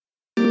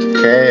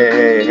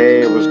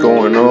Hey, what's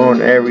going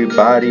on,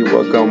 everybody?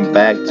 Welcome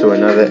back to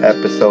another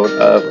episode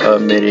of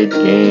Omitted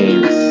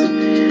Games.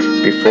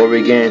 Before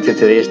we get into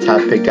today's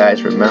topic,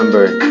 guys,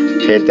 remember,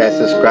 hit that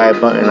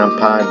subscribe button on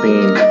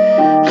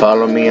Podbean.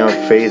 Follow me on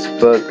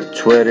Facebook,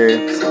 Twitter,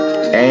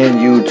 and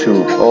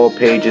YouTube. All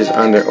pages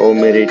under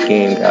Omitted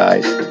Game,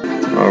 guys.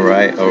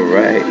 Alright.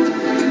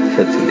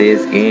 So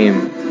today's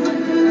game,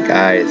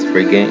 guys,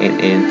 we're getting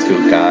into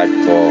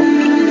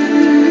Godfall.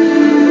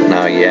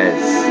 Now,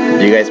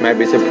 yes, you guys might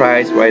be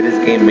surprised why this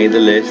game made the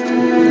list.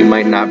 You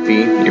might not be.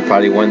 You're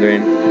probably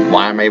wondering,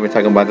 why am I even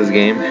talking about this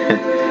game?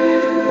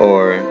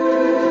 Or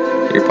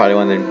you're probably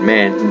wondering,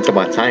 man, it's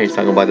about time he's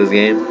talking about this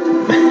game.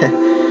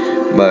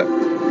 But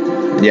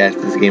yes,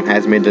 this game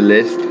has made the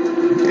list.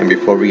 And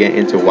before we get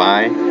into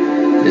why,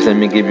 just let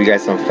me give you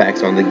guys some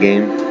facts on the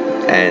game,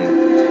 and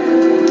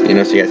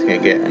so you guys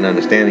can get an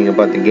understanding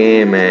about the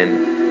game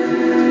and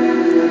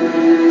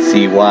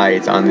see why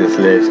it's on this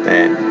list,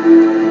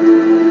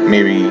 and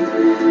maybe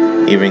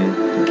even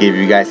give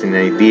you guys an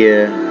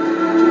idea,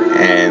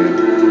 and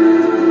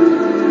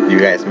you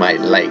guys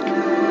might like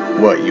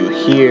what you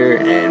hear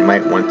and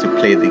might want to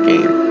play the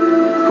game.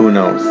 Who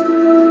knows?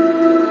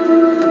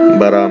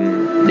 But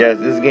yes,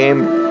 this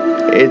game,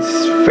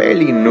 it's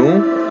fairly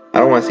new. I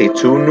don't want to say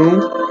too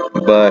new,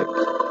 but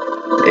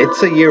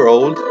it's a year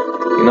old.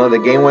 The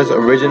game was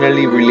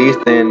originally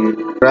released in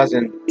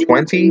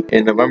 2020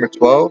 in November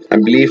 12th, I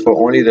believe, for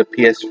only the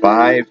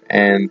PS5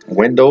 and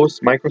Windows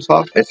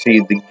Microsoft. Let's see,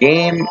 the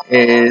game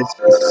is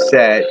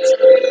set.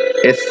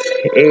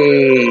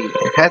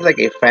 It has like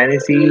a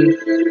fantasy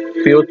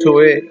feel to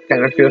it.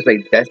 Kind of feels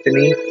like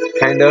Destiny,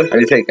 kind of. At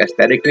least like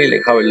aesthetically,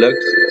 like how it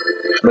looks.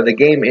 But the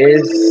game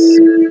is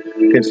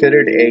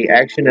considered a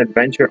action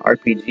adventure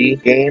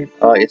RPG game.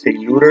 It's a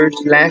looter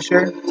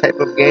slasher type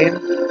of game.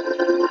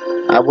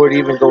 I would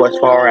even go as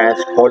far as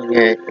calling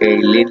it a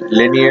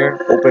linear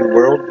open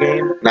world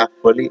game, not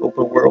fully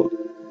open world.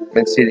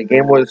 Let's see, the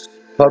game was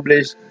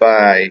published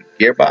by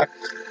Gearbox.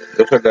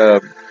 Those are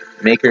the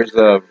makers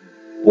of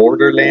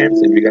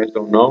Borderlands, if you guys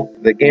don't know.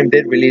 The game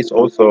did release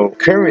also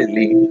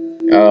currently,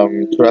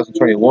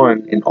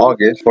 2021 in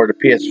August for the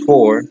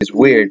PS4. It's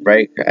weird,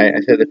 right? I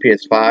said the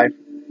PS5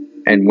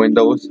 and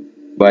Windows,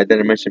 but I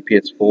didn't mention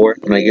PS4.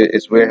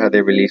 It's weird how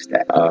they released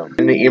that.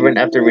 And even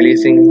after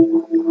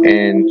releasing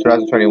in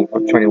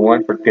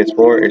 2021 for the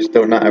PS4, it's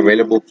still not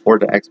available for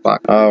the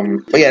Xbox.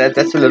 But yeah,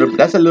 that's a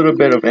little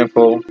bit of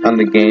info on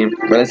the game.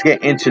 But let's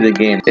get into the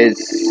game.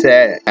 It's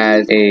set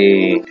as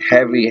a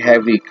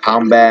heavy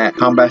combat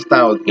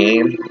style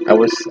game. I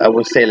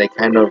would say like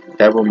kind of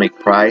Devil May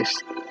Cry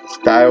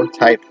style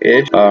type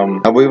ish.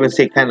 I would even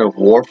say kind of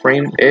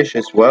Warframe ish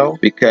as well,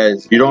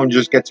 because you don't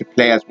just get to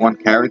play as one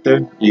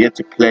character. You get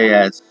to play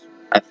as,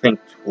 I think,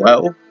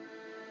 12.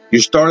 You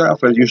start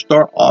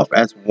off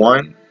as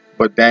one,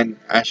 but then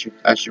as you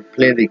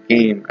play the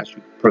game, as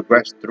you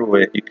progress through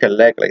it, you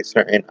collect like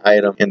certain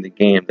items in the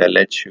game that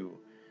lets you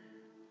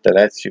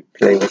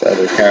play with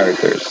other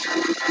characters.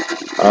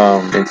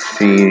 Let's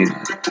see,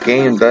 the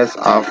game does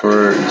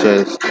offer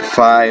just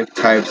 5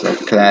 types of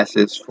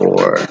classes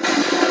for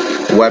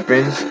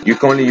weapons. You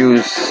can only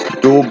use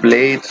dual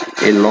blades,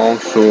 a long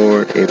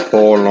sword, a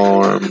pole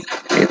arm,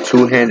 a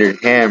two-handed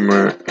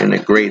hammer, and a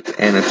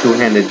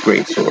two-handed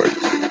greatsword.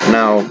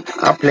 Now,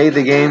 I played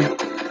the game,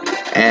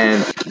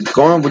 and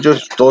going with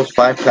just those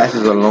 5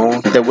 classes alone,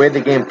 the way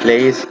the game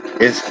plays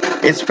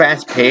it's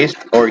fast-paced,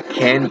 or it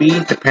can be,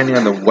 depending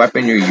on the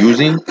weapon you're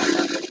using.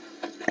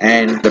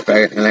 And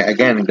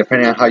again,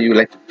 depending on how you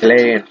like to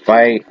play and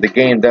fight, the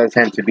game does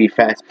tend to be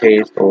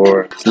fast-paced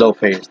or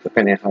slow-paced,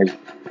 depending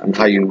on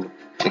how you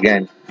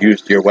again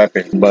use your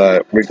weapon.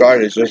 But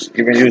regardless, just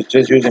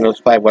using those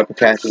 5 weapon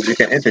classes, you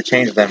can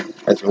interchange them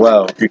as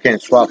well. You can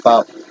swap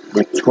out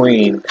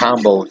between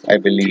combos, I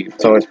believe.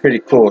 So it's pretty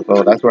cool.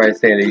 So that's why I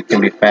say that you can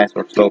be fast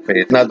or slow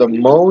paced. Now, the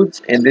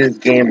modes in this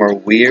game are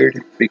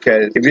weird,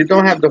 because if you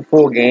don't have the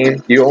full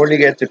game, you only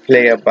get to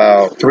play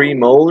about 3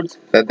 modes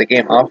that the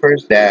game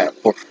offers that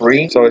for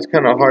free. So it's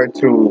kind of hard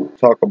to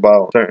talk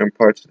about certain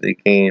parts of the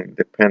game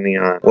depending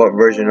on what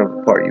version of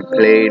the part you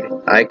played.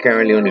 I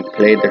currently only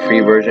played the free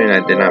version. I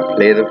did not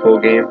play the full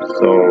game.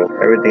 So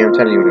everything I'm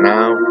telling you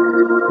now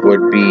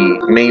would be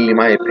mainly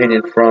my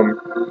opinion from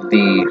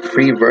the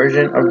free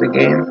version of the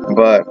game.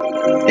 But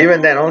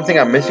even then, I don't think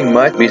I'm missing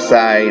much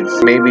besides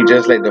maybe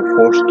just like the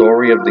full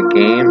story of the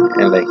game,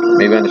 and like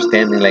maybe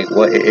understanding like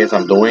what it is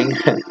I'm doing.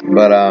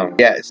 But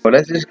so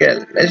let's just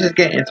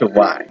get into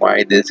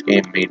why this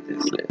game made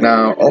this list.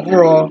 Now,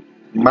 overall,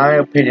 my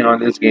opinion on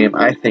this game,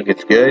 I think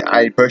it's good.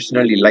 I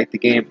personally like the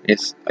game.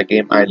 It's a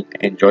game I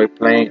enjoy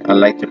playing. I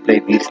like to play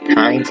these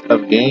kinds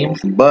of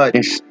games, but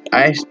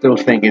I still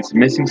think it's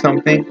missing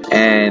something,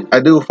 and I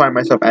do find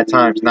myself at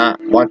times not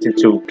wanting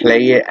to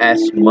play it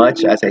as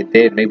much as I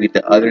did maybe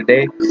the other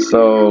day.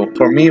 So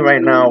for me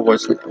right now,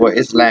 what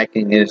is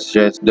lacking is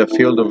just the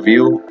field of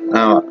view.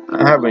 Now,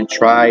 I haven't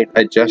tried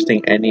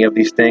adjusting any of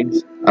these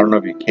things. I don't know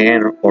if you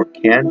can or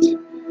can't,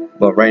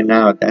 but right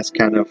now that's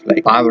kind of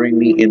like bothering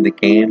me in the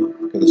game.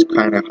 because it's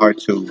kind of hard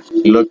to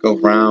look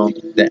around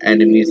the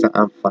enemies that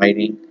I'm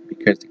fighting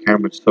because the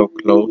camera's so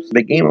close.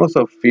 The game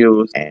also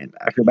feels, and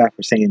I feel bad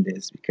for saying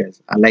this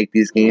because I like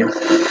these games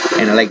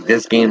and I like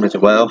this game as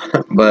well,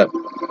 but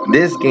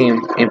this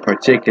game in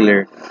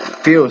particular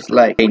feels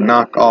like a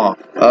knockoff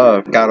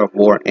of God of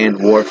War and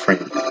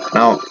Warframe.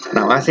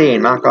 Now I say a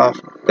knockoff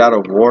God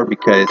of War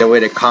because the way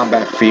the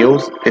combat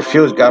feels, it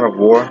feels God of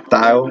War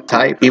style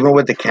type, even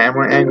with the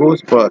camera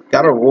angles. But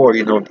God of War,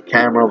 the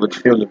camera with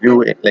field of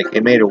view,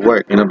 it made it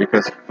work,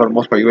 because for the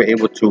most part you were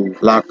able to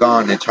lock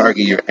on and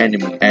target your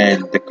enemy,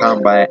 and the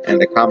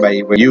combat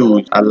you would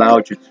use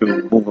allowed you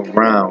to move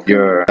around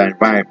your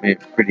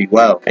environment pretty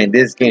well. And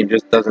this game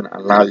just doesn't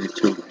allow you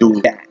to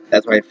do that.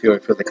 That's why it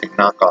feels like a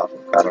knockoff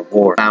of God of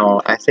War.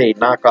 Now, I say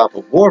knockoff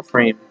of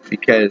Warframe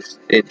because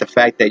the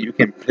fact that you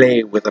can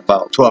play with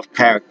about 12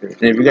 characters.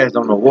 And if you guys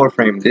don't know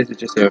Warframe, this is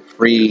just a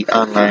free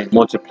online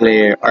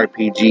multiplayer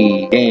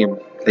RPG game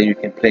that you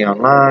can play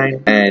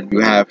online, and you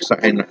have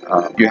certain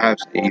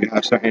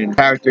certain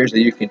characters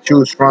that you can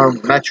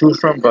not choose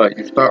from, but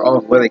you start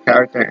off with a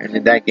character, and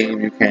in that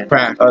game you can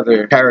craft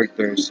other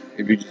characters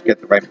if you just get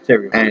the right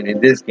material. And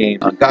in this game,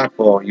 on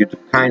Godfall, you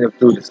kind of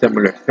do the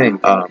similar thing,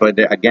 but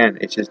again,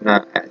 it's just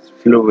not as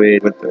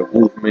fluid with the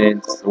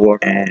movements.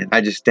 And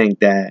I just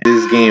think that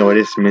this game, what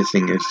it's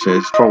missing is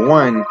just, for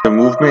one, the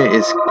movement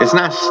it's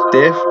not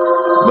stiff,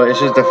 but it's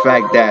just the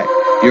fact that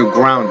you're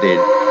grounded.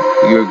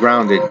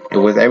 It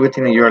was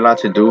everything that you're allowed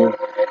to do.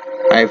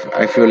 I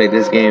feel like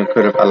this game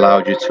could have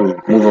allowed you to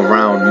move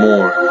around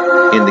more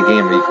in the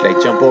game,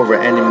 like jump over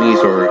enemies,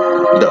 or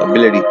the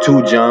ability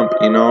to jump,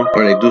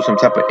 or like do some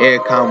type of air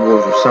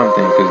combos or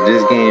something. Because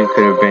this game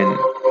could have been,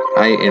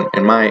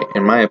 in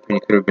my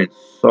opinion, could have been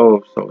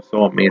so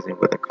amazing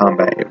with the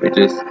combat if it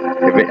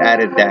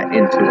added that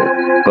into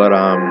it. But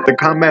the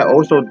combat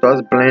also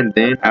does blend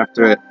in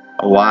after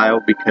a while,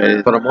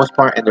 because for the most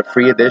part in the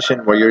free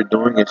edition, what you're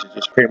doing is you're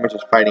just pretty much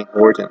just fighting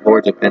hordes and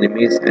hordes of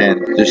enemies,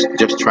 and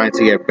just trying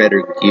to get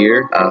better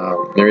gear.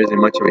 There isn't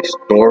much of a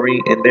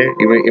story in there,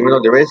 even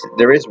though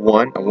there is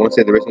one. I won't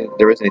say there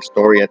isn't a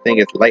story. I think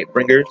it's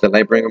Lightbringers, the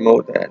Lightbringer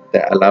mode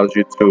that allows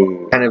you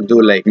to kind of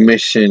do like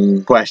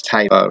mission quest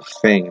type of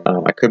thing.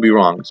 I could be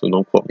wrong, so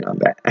don't quote me on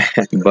that.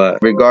 But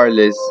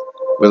regardless,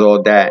 with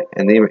all that,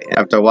 and then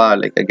after a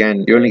while,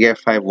 again, you only get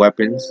 5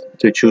 weapons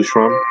to choose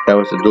from. That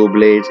was the dual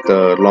blades,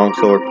 the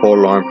longsword,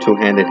 polearm,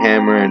 two-handed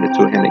hammer, and the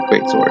two-handed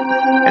greatsword.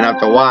 And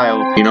after a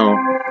while,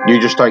 you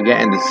just start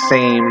getting the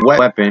same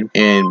weapon,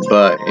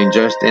 but in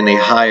a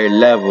higher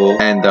level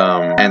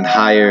and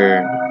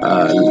higher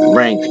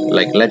rank,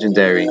 like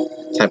legendary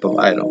type of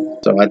item.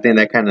 So I think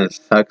that kind of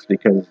sucks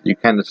because you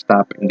kind of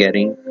stop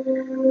getting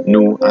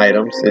new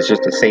items. It's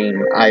just the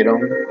same item,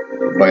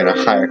 but in a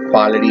higher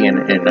quality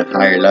and in a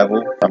higher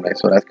level.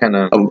 So that's kind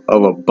of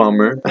a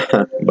bummer.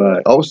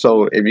 But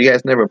also, if you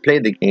guys never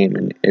played the game,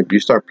 and if you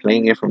start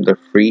playing it from the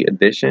free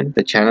edition,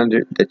 the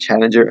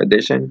challenger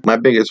edition, my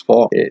biggest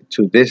fault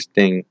to this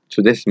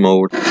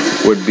mode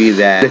would be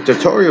that the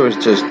tutorial is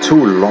just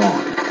too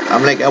long.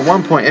 I'm like, at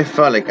one point it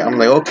felt like, I'm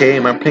like, okay,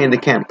 am I playing the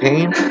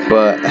campaign?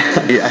 But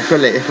it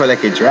felt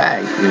like a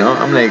drag,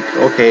 I'm like,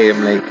 okay,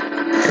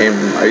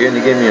 are you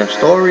gonna give me a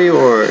story,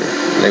 or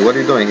like, what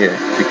are you doing here?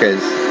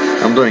 Because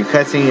I'm doing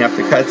cutscene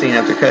after cutscene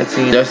after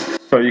cutscene just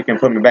so you can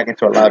put me back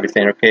into a lobby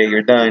saying, okay,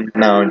 you're done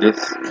now,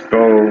 just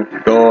go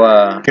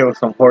kill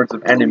some hordes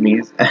of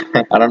enemies.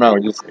 I don't know,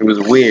 it was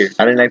weird.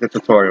 I didn't like the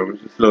tutorial. It was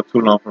just a little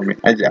too long for me.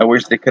 I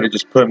wish they could have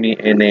just put me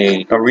in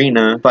a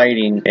arena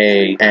fighting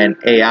an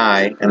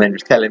AI, and then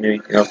just telling me,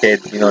 okay,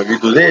 if you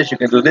do this, you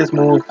can do this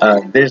move,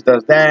 this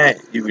does that,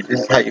 this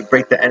is how you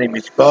break the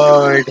enemy's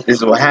guard, this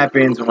is what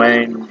happens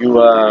when you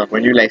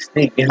like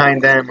sneak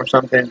behind them or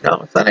something.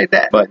 No, it's not like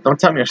that. But don't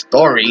tell me a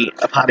story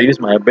of how to use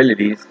my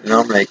abilities.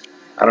 I'm like,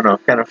 I don't know,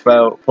 kind of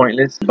felt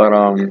pointless. But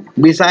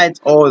besides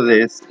all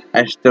this,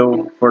 I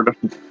still, for the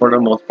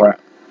most part,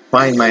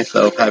 find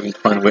myself having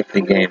fun with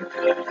the game,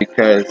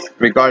 because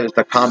regardless,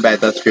 the combat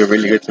does feel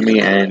really good to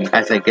me, and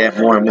as I get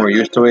more and more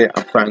used to it,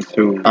 I'm trying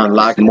to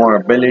unlock more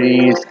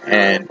abilities,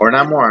 or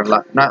not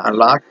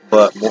unlock,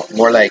 but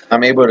more like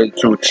I'm able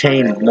to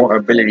chain more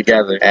ability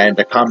together, and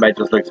the combat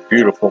just looks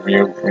beautiful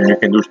when you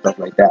can do stuff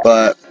like that.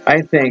 But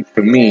I think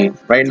for me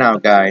right now,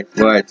 guys,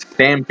 what's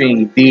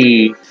stamping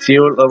the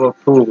seal of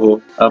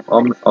approval of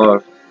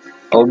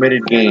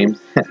omitted games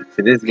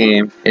to this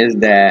game is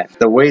that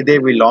the way they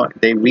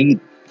released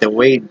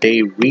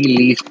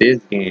this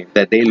game,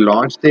 that they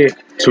launched it,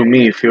 to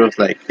me feels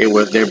like it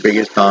was their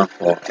biggest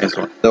downfall as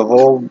well. The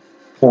whole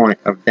point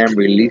of them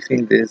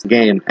releasing this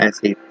game as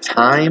a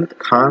timed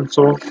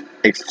console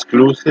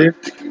exclusive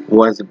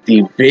was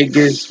the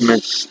biggest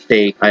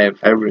mistake I have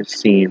ever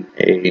seen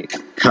a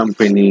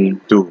company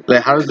do.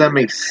 Like, how does that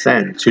make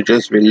sense to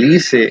just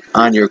release it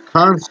on your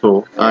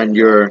console, on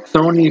your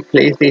Sony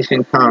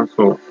PlayStation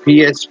console,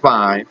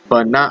 PS5,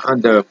 but not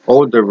on the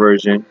older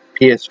version,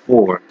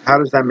 PS4? How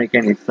does that make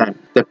any sense?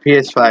 The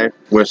PS5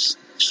 was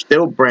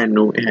still brand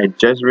new. It had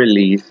just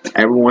released.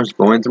 Everyone's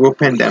going through a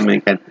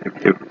pandemic. And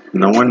if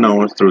no one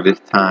knows, through this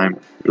time,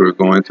 we were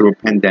going through a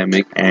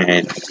pandemic,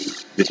 and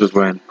this was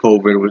when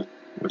COVID was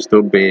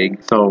still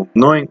big. So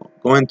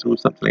going through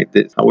something like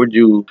this, how would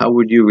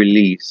you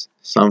release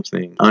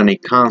something on a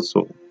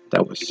console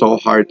that was so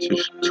hard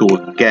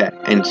to get,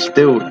 and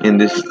still in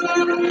this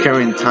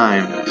current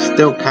time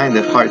still kind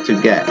of hard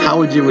to get? How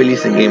would you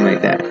release a game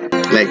like that?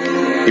 Like,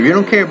 if you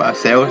don't care about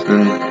sales,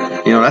 then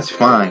that's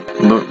fine.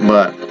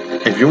 But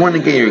if you want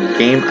to get your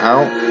game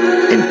out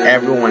in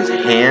everyone's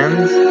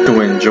hands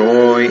to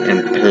enjoy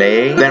and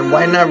play, then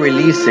why not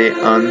release it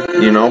on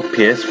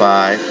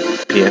PS5,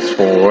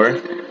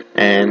 PS4,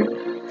 and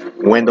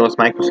Windows,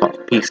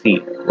 Microsoft,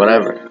 PC,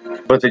 whatever.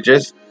 But to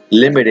just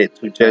limit it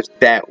to just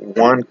that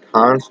one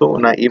console,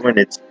 not even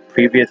its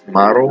previous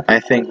model, I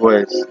think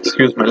was,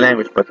 excuse my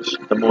language, but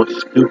the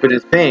most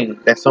stupidest thing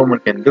that someone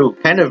can do.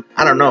 Kind of,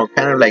 I don't know,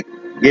 kind of like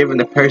giving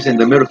the person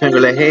the middle finger,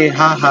 like, hey,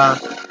 haha,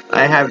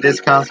 I have this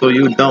console,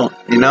 you don't.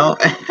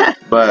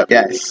 But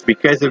yes,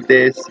 because of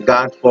this,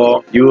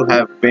 Godfall, you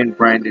have been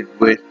branded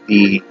with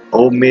the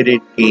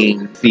omitted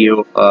game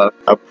seal of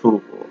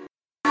approval.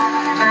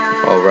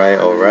 Alright.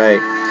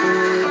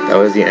 That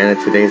was the end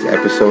of today's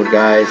episode,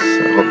 guys.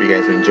 I hope you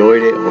guys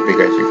enjoyed it. I hope you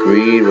guys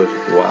agreed with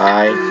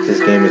why this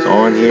game is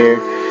on here.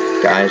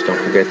 Guys, don't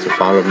forget to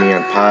follow me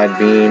on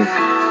Podbean.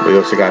 We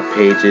also got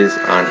pages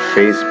on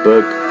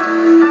Facebook,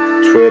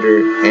 Twitter,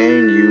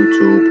 and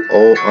YouTube,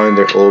 all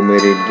under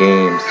Omitted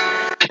Games.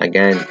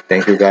 Again,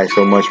 thank you guys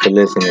so much for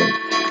listening.